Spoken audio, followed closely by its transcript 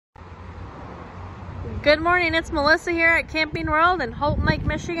Good morning, it's Melissa here at Camping World in Houghton Lake,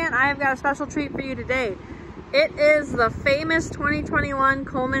 Michigan. I've got a special treat for you today. It is the famous 2021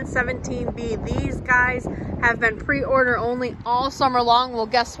 Coleman 17B. These guys have been pre-order only all summer long. Well,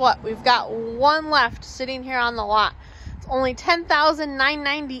 guess what? We've got one left sitting here on the lot. It's only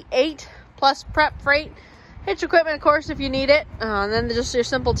 $10,998 plus prep freight. Hitch equipment, of course, if you need it. And then just your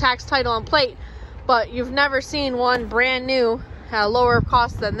simple tax, title, and plate. But you've never seen one brand new at a lower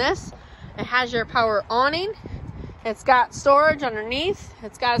cost than this. It has your power awning. It's got storage underneath.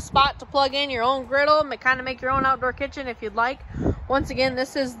 It's got a spot to plug in your own griddle and kind of make your own outdoor kitchen if you'd like. Once again,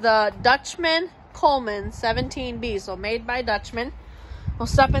 this is the Dutchman Coleman 17B, so made by Dutchman. We'll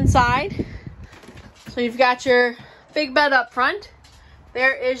step inside. So you've got your big bed up front.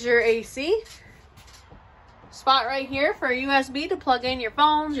 There is your AC. Spot right here for a USB to plug in your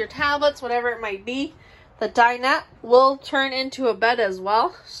phones, your tablets, whatever it might be. The dinette will turn into a bed as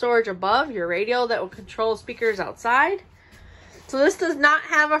well. Storage above, your radio that will control speakers outside. So this does not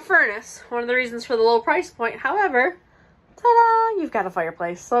have a furnace, one of the reasons for the low price point. However, ta-da, you've got a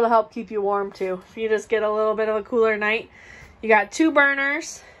fireplace, so it'll help keep you warm too. If you just get a little bit of a cooler night. You got 2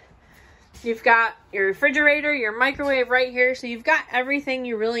 burners. You've got your refrigerator, your microwave right here. So you've got everything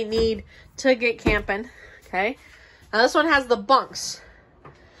you really need to get camping, okay? Now this one has the bunks.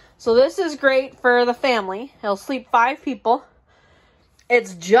 So this is great for the family. It'll sleep 5 people.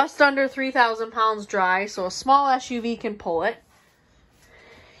 It's just under 3,000 pounds dry, so a small SUV can pull it.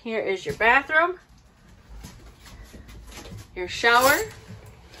 Here is your bathroom. Your shower.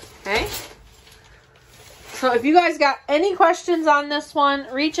 Okay. So if you guys got any questions on this one,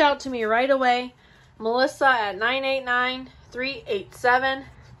 reach out to me right away. Melissa at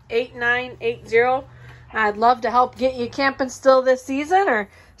 989-387-8980. I'd love to help get you camping still this season or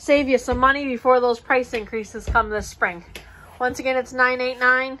save you some money before those price increases come this spring. Once again, it's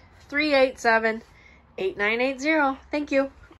 989-387-8980. Thank you.